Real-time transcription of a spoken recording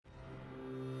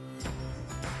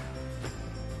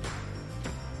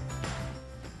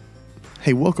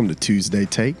Hey, welcome to Tuesday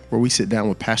Take, where we sit down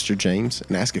with Pastor James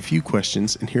and ask a few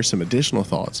questions and hear some additional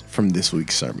thoughts from this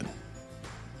week's sermon.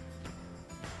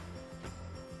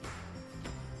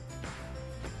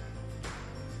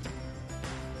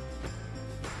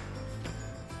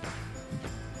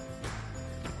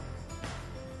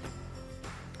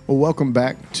 Well, welcome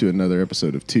back to another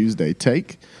episode of Tuesday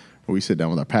Take, where we sit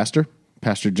down with our pastor,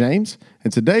 Pastor James,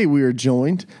 and today we are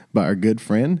joined by our good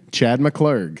friend, Chad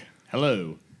McClurg.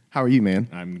 Hello. How are you, man?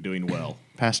 I'm doing well.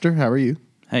 Pastor, how are you?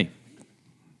 Hey.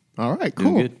 All right,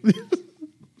 cool. Doing good.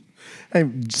 Hey,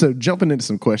 so jumping into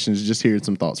some questions, just hearing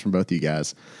some thoughts from both of you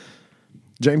guys.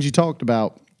 James, you talked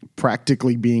about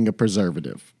practically being a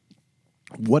preservative.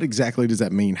 What exactly does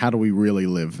that mean? How do we really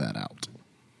live that out?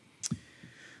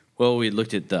 Well, we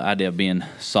looked at the idea of being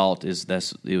salt. It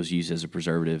was used as a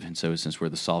preservative, and so since we're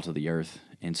the salt of the earth,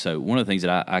 and so one of the things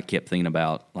that I kept thinking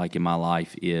about, like in my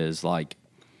life, is like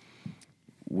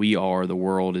the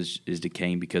world is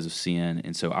decaying because of sin,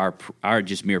 and so our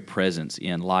just mere presence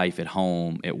in life, at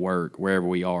home, at work, wherever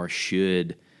we are,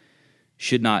 should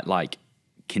not like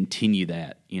continue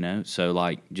that, you know. So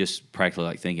like just practically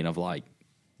like thinking of like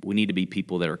we need to be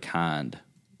people that are kind.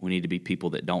 We need to be people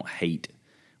that don't hate.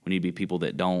 We need to be people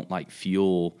that don't like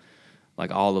fuel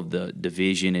like all of the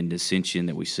division and dissension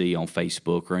that we see on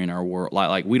Facebook or in our world.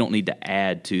 Like we don't need to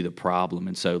add to the problem,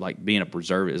 and so like being a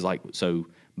preservative is like so.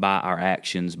 By our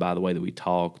actions, by the way that we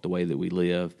talk, the way that we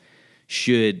live,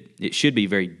 it should be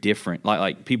very different.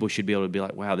 Like people should be able to be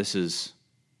like, wow, this is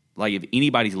like if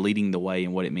anybody's leading the way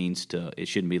in what it means to, it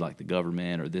shouldn't be like the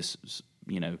government or this,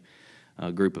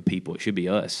 group of people. It should be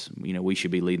us. You know, we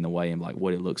should be leading the way in like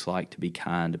what it looks like to be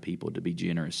kind to people, to be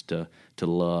generous, to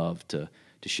love, to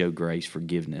show grace,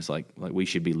 forgiveness. Like we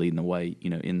should be leading the way, you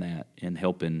know, in that and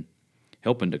helping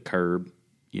to curb,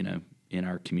 you know, in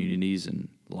our communities and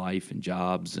life and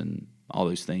jobs and all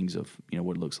those things of, you know,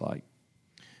 what it looks like.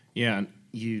 Yeah, and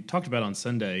you talked about on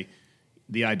Sunday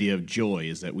the idea of joy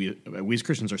is that we as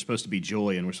Christians are supposed to be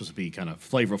joy, and we're supposed to be kind of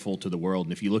flavorful to the world.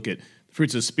 And if you look at the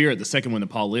fruits of the Spirit, the second one that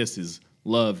Paul lists is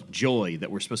love, joy, that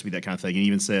we're supposed to be that kind of thing. And he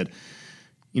even said,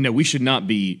 you know, we should not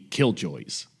be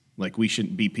killjoys. Like we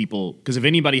shouldn't be people, because if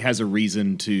anybody has a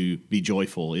reason to be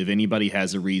joyful, if anybody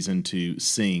has a reason to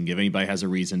sing, if anybody has a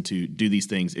reason to do these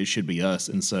things, it should be us.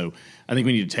 And so I think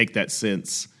we need to take that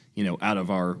sense, you know, out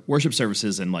of our worship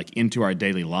services and like into our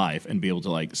daily life and be able to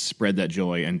like spread that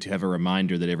joy and to have a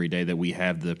reminder that every day that we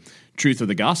have the truth of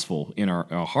the gospel in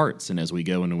our hearts. And as we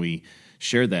go and we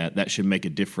share that should make a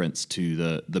difference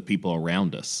to the people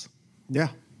around us. Yeah.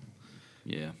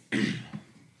 Yeah.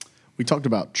 We talked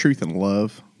about truth and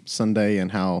love Sunday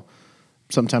and how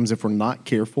sometimes if we're not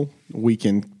careful, we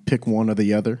can pick one or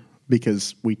the other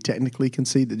because we technically can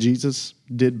see that Jesus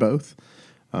did both.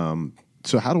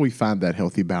 So how do we find that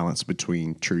healthy balance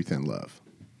between truth and love?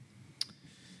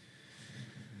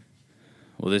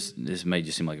 Well, this may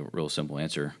just seem like a real simple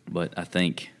answer, but I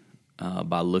think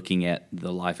by looking at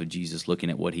the life of Jesus, looking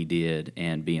at what he did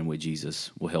and being with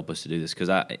Jesus will help us to do this. Because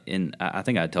I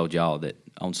think I told y'all that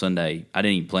on Sunday, I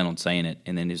didn't even plan on saying it,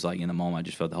 and then it was like in the moment I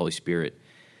just felt the Holy Spirit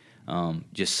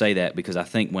just say that, because I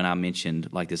think when I mentioned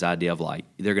like this idea of like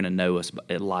they're going to know us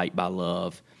at light by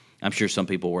love, I'm sure some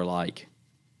people were like,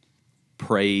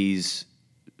 praise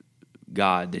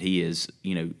God that he is,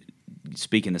 you know,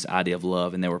 speaking this idea of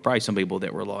love, and there were probably some people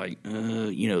that were like,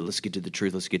 you know, let's get to the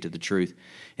truth.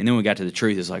 And then when we got to the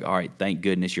truth, it's like, all right, thank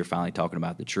goodness you're finally talking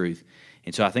about the truth.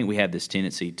 And so I think we have this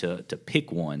tendency to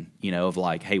pick one, you know, of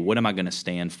like, hey, what am I going to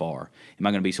stand for? Am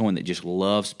I going to be someone that just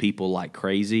loves people like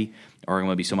crazy, or am I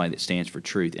going to be somebody that stands for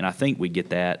truth? And I think we get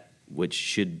that, which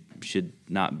should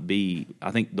not be.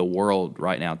 I think the world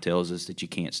right now tells us that you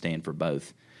can't stand for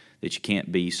both, that you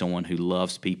can't be someone who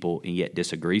loves people and yet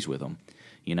disagrees with them.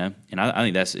 You know, and I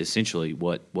think that's essentially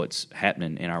what's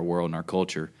happening in our world and our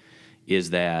culture is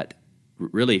that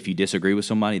really if you disagree with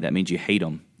somebody, that means you hate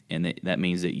them, and that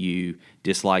means that you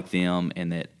dislike them,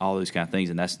 and that all those kind of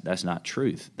things, and that's not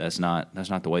truth. That's not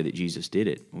the way that Jesus did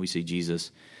it. We see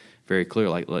Jesus very clear.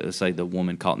 Like let's say the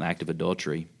woman caught in the act of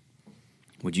adultery.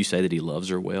 Would you say that he loves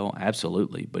her well?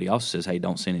 Absolutely, but he also says, hey,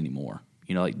 don't sin anymore.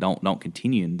 You know, like don't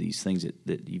continue in these things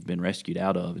that you've been rescued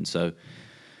out of, and so.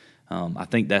 I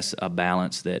think that's a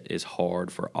balance that is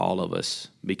hard for all of us,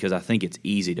 because I think it's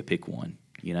easy to pick one,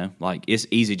 you know? Like, it's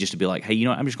easy just to be like, hey, you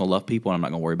know what? I'm just going to love people and I'm not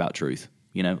going to worry about truth,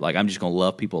 you know? Like, I'm just going to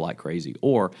love people like crazy.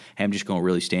 Or, hey, I'm just going to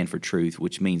really stand for truth,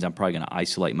 which means I'm probably going to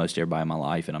isolate most everybody in my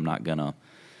life, and I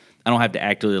don't have to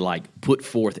actually, like, put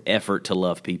forth effort to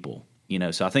love people, you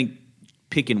know? So I think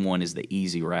picking one is the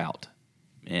easy route,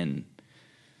 and,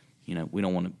 you know, we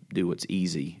don't want to do what's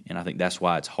easy, and I think that's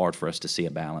why it's hard for us to see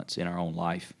a balance in our own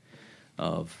life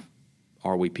of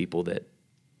are we people that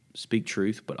speak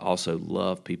truth but also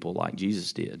love people like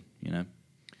Jesus did, you know?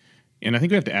 And I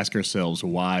think we have to ask ourselves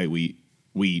why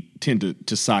we tend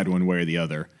to side one way or the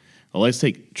other. Well, let's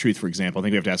take truth, for example. I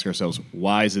think we have to ask ourselves,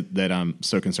 why is it that I'm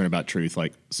so concerned about truth?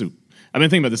 Like, so I've been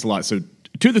thinking about this a lot. So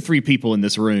 2 of the 3 people in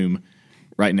this room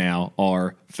right now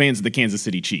are fans of the Kansas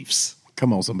City Chiefs.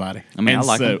 Come on, somebody. I mean, And I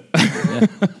like so- them.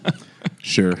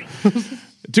 Sure.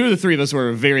 2 of the 3 of us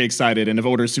were very excited and have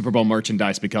ordered Super Bowl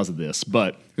merchandise because of this.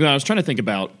 But I was trying to think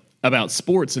about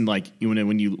sports and like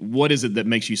when you what is it that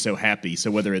makes you so happy?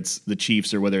 So whether it's the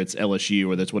Chiefs or whether it's LSU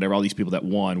or that's whatever, all these people that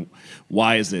won,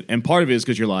 why is it? And part of it is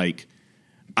because you're like,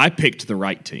 I picked the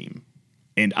right team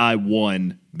and I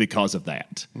won because of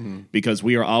that. Because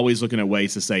we are always looking at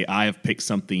ways to say I have picked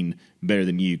something better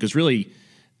than you. Because really,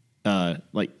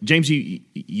 like James,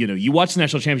 you watched the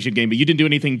national championship game, but you didn't do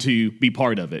anything to be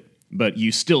part of it. But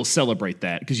you still celebrate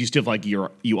that because you still feel like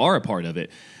you are a part of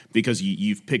it because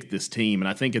you've picked this team. And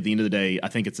I think at the end of the day, I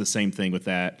think it's the same thing with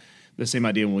that. The same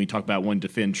idea when we talk about wanting to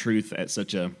defend truth at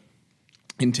such a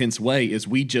intense way is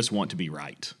we just want to be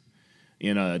right.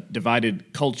 In a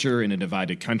divided culture, in a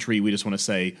divided country, we just want to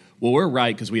say, well, we're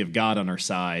right because we have God on our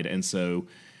side. And so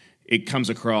it comes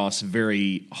across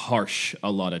very harsh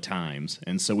a lot of times.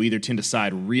 And so we either tend to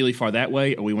side really far that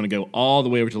way or we want to go all the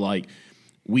way over to like,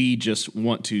 we just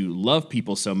want to love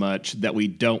people so much that we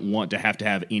don't want to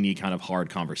have any kind of hard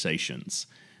conversations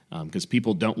because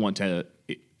people don't want to.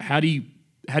 How do you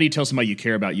tell somebody you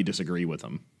care about you disagree with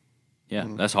them? Yeah,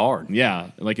 that's hard. Yeah,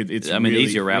 like it's. I mean, really, the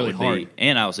easier route really would hard. be,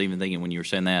 and I was even thinking when you were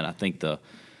saying that, I think the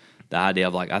idea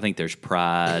of like, I think there's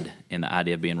pride in the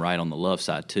idea of being right on the love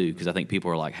side too, because I think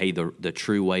people are like, hey, the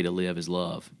true way to live is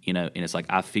love, you know, and it's like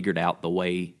I figured out the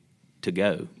way to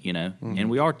go, you know, and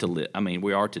we are to live. I mean,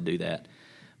 we are to do that,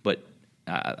 but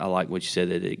I like what you said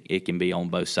that it can be on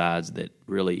both sides. That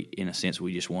really, in a sense,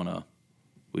 we just want to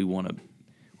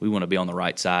be on the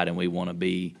right side, and we want to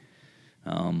be.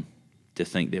 To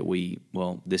think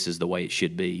that this is the way it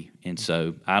should be. And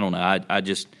so, I don't know. I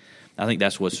think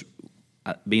that's what's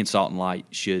being salt and light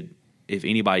should, if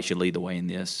anybody should lead the way in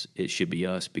this, it should be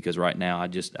us, because right now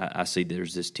I see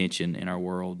there's this tension in our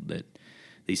world that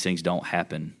these things don't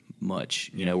happen much,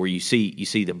 you know, where you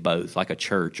see them both, like a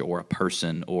church or a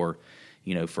person or,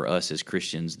 you know, for us as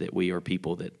Christians, that we are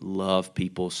people that love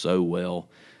people so well,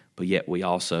 but yet we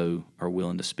also are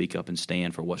willing to speak up and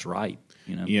stand for what's right.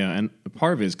 You know? Yeah, and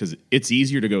part of it is because it's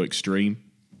easier to go extreme.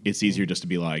 It's easier just to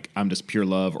be like, I'm just pure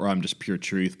love or I'm just pure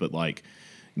truth. But like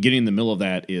getting in the middle of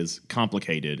that is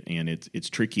complicated and it's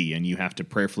tricky, and you have to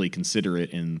prayerfully consider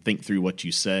it and think through what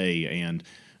you say and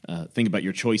think about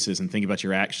your choices and think about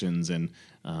your actions and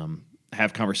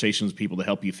have conversations with people to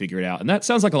help you figure it out. And that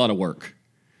sounds like a lot of work.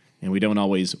 And we don't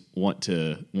always want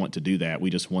to do that. We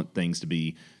just want things to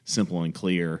be simple and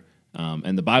clear.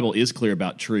 And the Bible is clear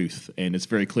about truth, and it's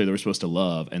very clear that we're supposed to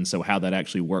love. And so how that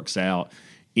actually works out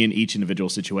in each individual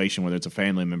situation, whether it's a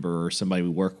family member or somebody we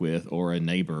work with or a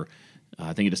neighbor,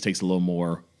 I think it just takes a little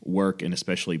more work and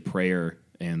especially prayer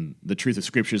and the truth of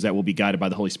Scriptures that will be guided by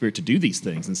the Holy Spirit to do these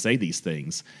things and say these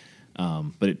things.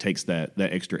 But it takes that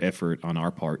extra effort on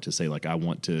our part to say, like, I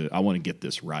want to get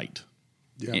this right.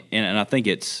 Yeah. And I think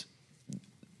it's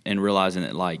and realizing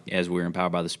that, like, as we're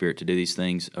empowered by the Spirit to do these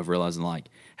things, of realizing, like,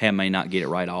 hey, I may not get it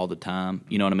right all the time,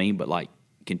 you know what I mean? But, like,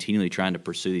 continually trying to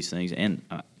pursue these things. And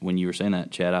when you were saying that,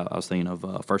 Chad, I was thinking of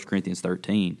 1 Corinthians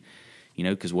 13, you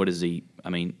know, because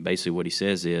basically what he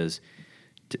says is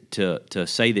to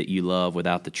say that you love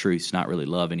without the truth is not really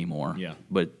love anymore. Yeah.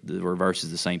 But the reverse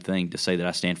is the same thing. To say that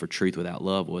I stand for truth without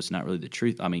love, well, it's not really the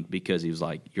truth. I mean, because he was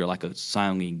like, you're like a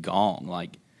sounding gong,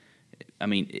 like, I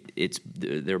mean,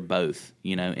 they're both,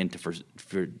 you know, and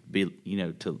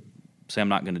to say I'm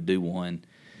not going to do one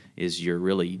is you're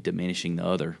really diminishing the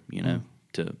other, you know.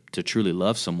 To truly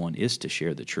love someone is to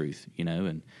share the truth, you know,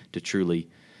 and to truly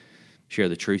share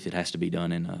the truth, it has to be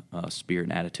done in a spirit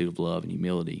and attitude of love and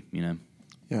humility, you know.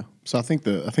 Yeah. So I think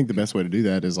the best way to do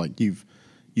that is like you've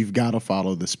got to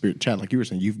follow the Spirit. Chad, like you were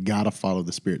saying, you've got to follow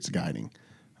the Spirit's guiding,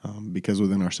 because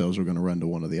within ourselves we're going to run to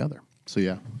one or the other. So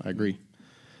yeah, I agree.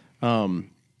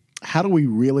 How do we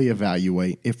really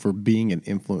evaluate if we're being an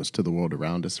influence to the world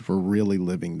around us, if we're really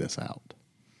living this out?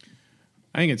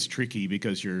 I think it's tricky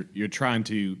because you're trying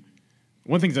to.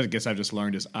 One thing that I guess I've just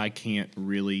learned is I can't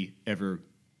really ever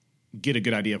get a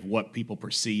good idea of what people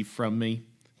perceive from me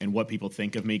and what people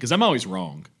think of me, because I'm always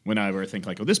wrong when I ever think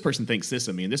like, oh, this person thinks this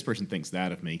of me and this person thinks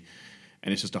that of me,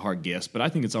 and it's just a hard guess. But I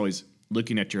think it's always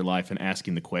looking at your life and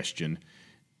asking the question.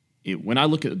 When I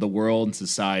look at the world and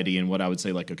society and what I would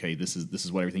say, like, okay, this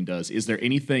is what everything does. Is there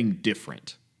anything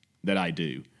different that I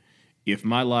do? If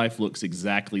my life looks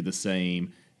exactly the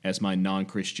same as my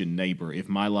non-Christian neighbor if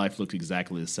my life looked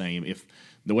exactly the same, if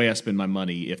the way I spend my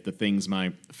money, if the things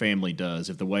my family does,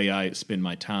 if the way I spend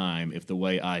my time, if the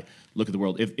way I look at the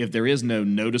world, if there is no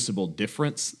noticeable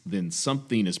difference, then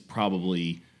something's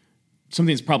probably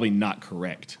not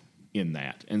correct in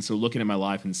that. And so looking at my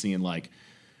life and seeing like,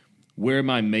 where am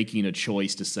I making a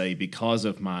choice to say, because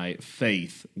of my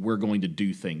faith, we're going to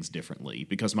do things differently.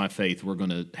 Because of my faith, we're going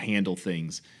to handle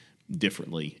things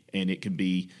differently. And it can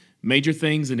be major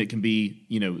things, and it can be,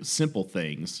 simple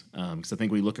things. Because I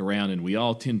think we look around and we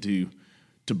all tend to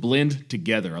blend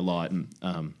together a lot. And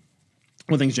one of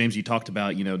the things, James, you talked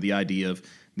about, the idea of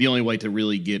the only way to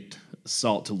really get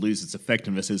salt to lose its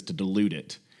effectiveness is to dilute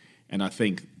it. And I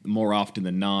think more often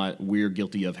than not, we're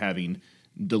guilty of having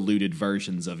diluted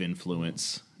versions of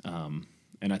influence. And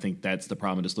I think that's the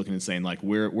problem, just looking and saying, like,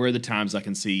 where are the times I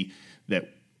can see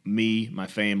that me, my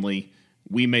family,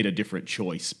 we made a different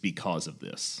choice because of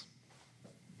this.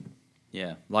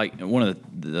 Yeah, like one of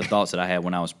the thoughts that I had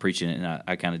when I was preaching it, and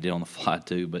I kind of did on the fly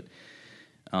too, but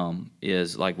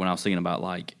is like when I was thinking about,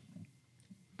 like,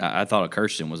 I thought of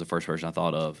Kirsten was the first person I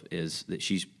thought of, is that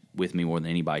she's with me more than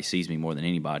anybody, sees me more than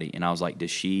anybody, and I was like,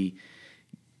 does she,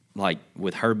 like,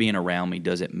 with her being around me,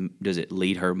 does it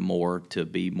lead her more to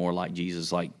be more like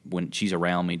Jesus? Like, when she's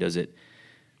around me, does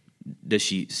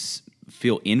she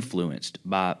feel influenced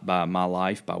by my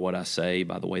life, by what I say,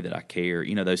 by the way that I care,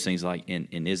 those things, like, and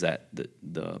is that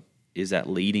is that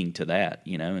leading to that,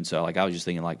 And so, like, I was just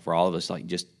thinking, like, for all of us, like,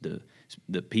 just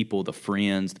the people, the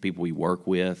friends, the people we work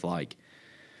with, like,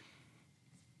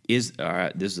 this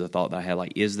is a thought that I had,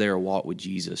 like, is their walk with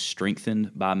Jesus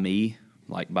strengthened by me,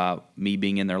 like by me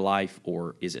being in their life,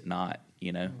 or is it not?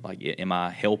 Like, am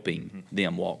I helping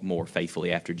them walk more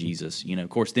faithfully after Jesus? Of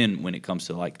course, then when it comes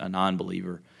to, like, a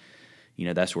non-believer,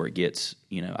 that's where it gets,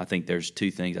 I think there's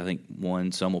two things. I think,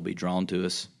 one, some will be drawn to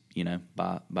us,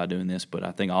 by doing this. But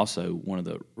I think also one of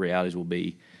the realities will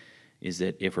be is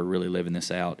that if we're really living this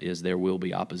out, is there will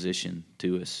be opposition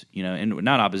to us, and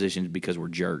not opposition because we're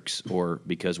jerks or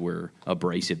because we're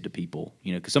abrasive to people,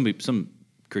 because some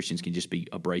Christians can just be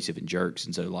abrasive and jerks.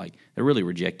 And so, like, they're really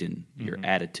rejecting your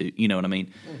attitude, you know what I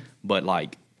mean? But,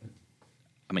 like,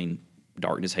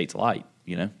 darkness hates light,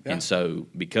 Yeah. And so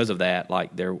because of that,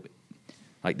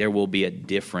 there will be a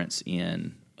difference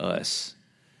in us,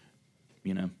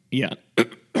 Yeah.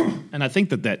 And I think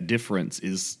that difference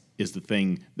is the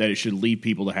thing that it should lead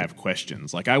people to have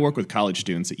questions. Like, I work with college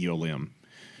students at ULM,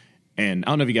 and I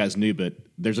don't know if you guys knew, but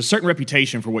there's a certain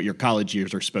reputation for what your college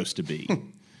years are supposed to be.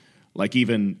 Like,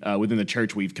 even within the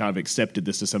church, we've kind of accepted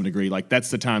this to some degree. Like,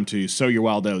 that's the time to sow your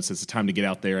wild oats. It's the time to get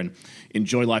out there and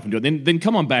enjoy life and do it. Then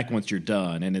come on back once you're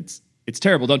done. And it's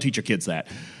terrible. Don't teach your kids that.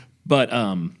 But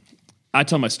I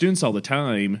tell my students all the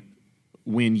time,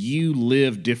 when you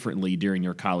live differently during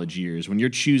your college years, when you're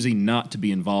choosing not to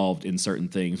be involved in certain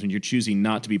things, when you're choosing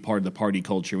not to be part of the party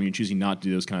culture, when you're choosing not to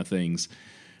do those kind of things,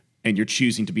 and you're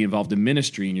choosing to be involved in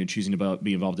ministry, and you're choosing to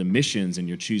be involved in missions, and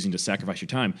you're choosing to sacrifice your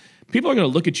time, people are going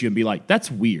to look at you and be like, that's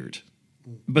weird.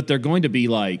 But they're going to be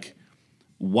like,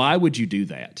 why would you do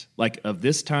that? Like, of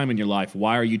this time in your life,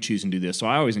 why are you choosing to do this? So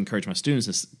I always encourage my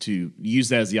students to use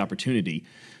that as the opportunity.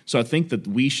 So I think that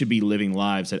we should be living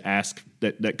lives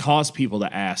that cause people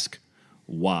to ask,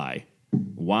 why?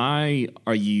 Why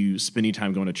are you spending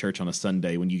time going to church on a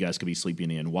Sunday when you guys could be sleeping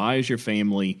in? Why is your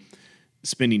family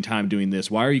spending time doing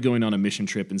this? Why are you going on a mission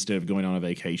trip instead of going on a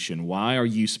vacation? Why are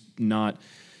you not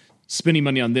spending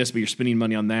money on this, but you're spending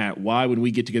money on that? Why would we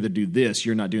get together to do this?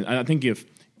 You're not doing. I think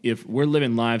if we're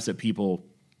living lives that people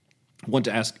want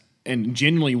to ask and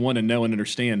genuinely want to know and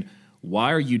understand,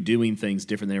 why are you doing things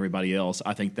different than everybody else?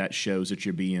 I think that shows that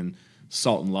you're being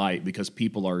salt and light, because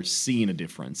people are seeing a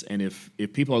difference. And if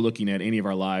people are looking at any of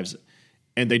our lives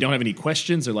and they don't have any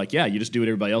questions, they're like, yeah, you just do what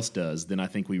everybody else does, then I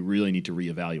think we really need to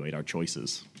reevaluate our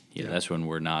choices. Yeah, that's when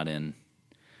we're not in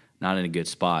a good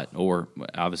spot, or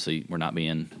obviously we're not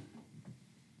being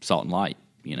salt and light,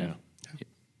 Yeah.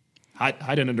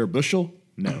 Hiding under a bushel?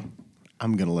 No.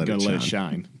 I'm going to let it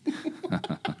shine.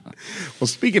 Well,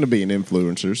 speaking of being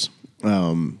influencers,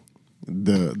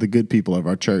 the good people of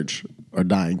our church are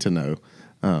dying to know,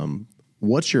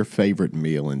 what's your favorite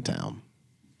meal in town?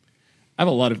 I have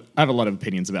a lot of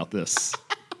opinions about this.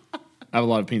 I have a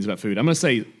lot of opinions about food. I'm going to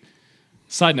say,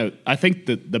 side note, I think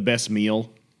that the best meal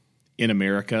in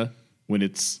America, when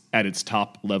it's at its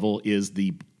top level, is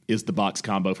the box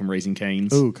combo from Raising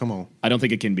Cane's. Oh, come on. I don't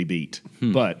think it can be beat.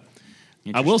 But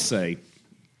I will say,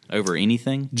 over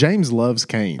anything, James loves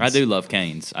Cane's. I do love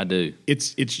Cane's. I do.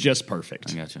 It's just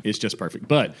perfect. I gotcha. It's just perfect.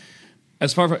 But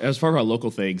as far as our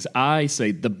local things, I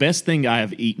say the best thing I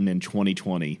have eaten in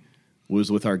 2020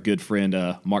 was with our good friend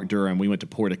Mark Durham. We went to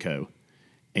Portico,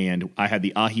 and I had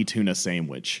the ahi tuna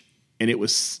sandwich, and it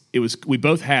was we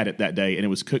both had it that day, and it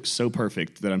was cooked so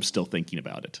perfect that I'm still thinking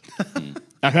about it.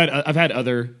 I've had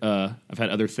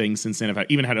other things since then.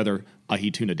 Even had other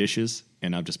ahi tuna dishes,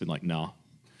 and I've just been like, nah.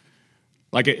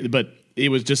 But it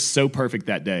was just so perfect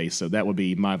that day. So that would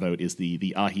be my vote, is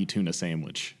the ahi tuna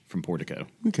sandwich from Portico.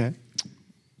 Okay.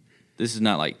 This is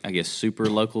not like, I guess, super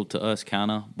local to us,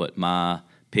 kind of, but my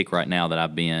pick right now that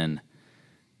I've been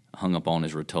hung up on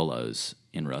is Rotolo's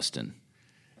in Ruston.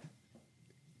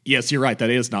 Yes, you're right.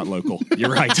 That is not local. You're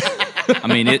right. I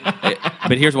mean,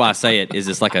 but here's why I say it, is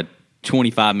it's like a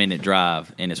 25-minute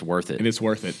drive, and it's worth it. And it's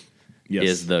worth it. Yes.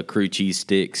 Is the crew cheese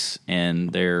sticks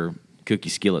and their cookie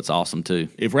skillet's awesome, too.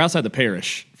 If we're outside the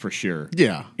parish, for sure.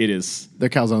 Yeah. It is. Their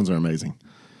calzones are amazing.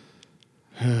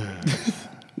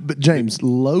 But James,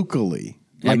 locally,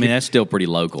 I mean, that's still pretty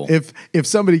local. if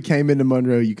somebody came into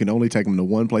Monroe, you can only take them to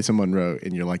one place in Monroe,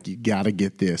 and you're like, you got to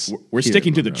get this. We're here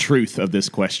sticking in to the Monroe. truth of this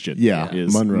question. Yeah,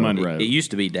 is Monroe. It used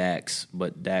to be Dax,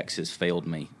 but Dax has failed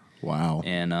me. Wow.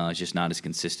 And it's just not as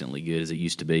consistently good as it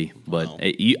used to be. But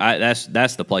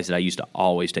that's the place that I used to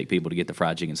always take people to get the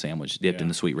fried chicken sandwich dipped in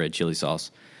the sweet red chili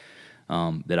sauce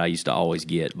that I used to always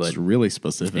get. But It's really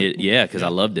specific. because I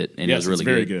loved it, and it was really it's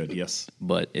very good. Yes.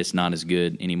 But it's not as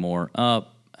good anymore.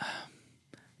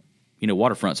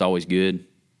 Waterfront's always good.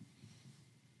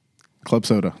 Club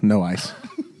soda, no ice.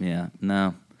 Yeah,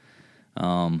 no.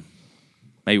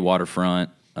 Maybe Waterfront.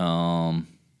 I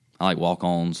like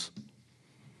walk-ons.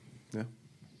 Yeah.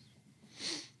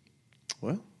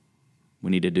 Well, We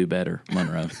need to do better,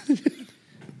 Monroe.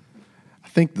 I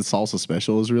think the salsa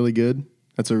special is really good.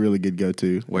 That's a really good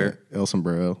go-to. Where? El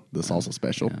Sombrero, the salsa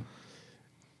special.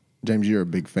 James, you're a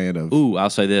big fan of. Ooh,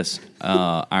 I'll say this: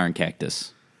 Iron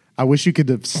Cactus. I wish you could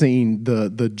have seen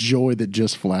the joy that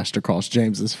just flashed across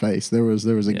James's face. There was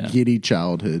a giddy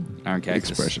childhood Iron Cactus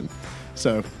expression.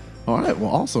 So, all right, well,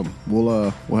 awesome.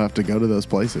 We'll have to go to those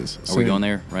places. Are we going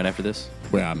there right after this?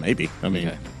 Well, maybe. I mean,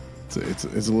 Okay. it's a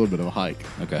little bit of a hike.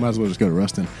 Okay. Might as well just go to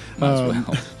Ruston. Might as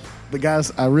well. But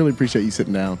guys, I really appreciate you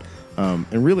sitting down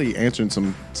and really answering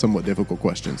some somewhat difficult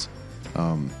questions.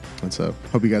 And so,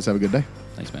 hope you guys have a good day.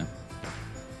 Thanks, man.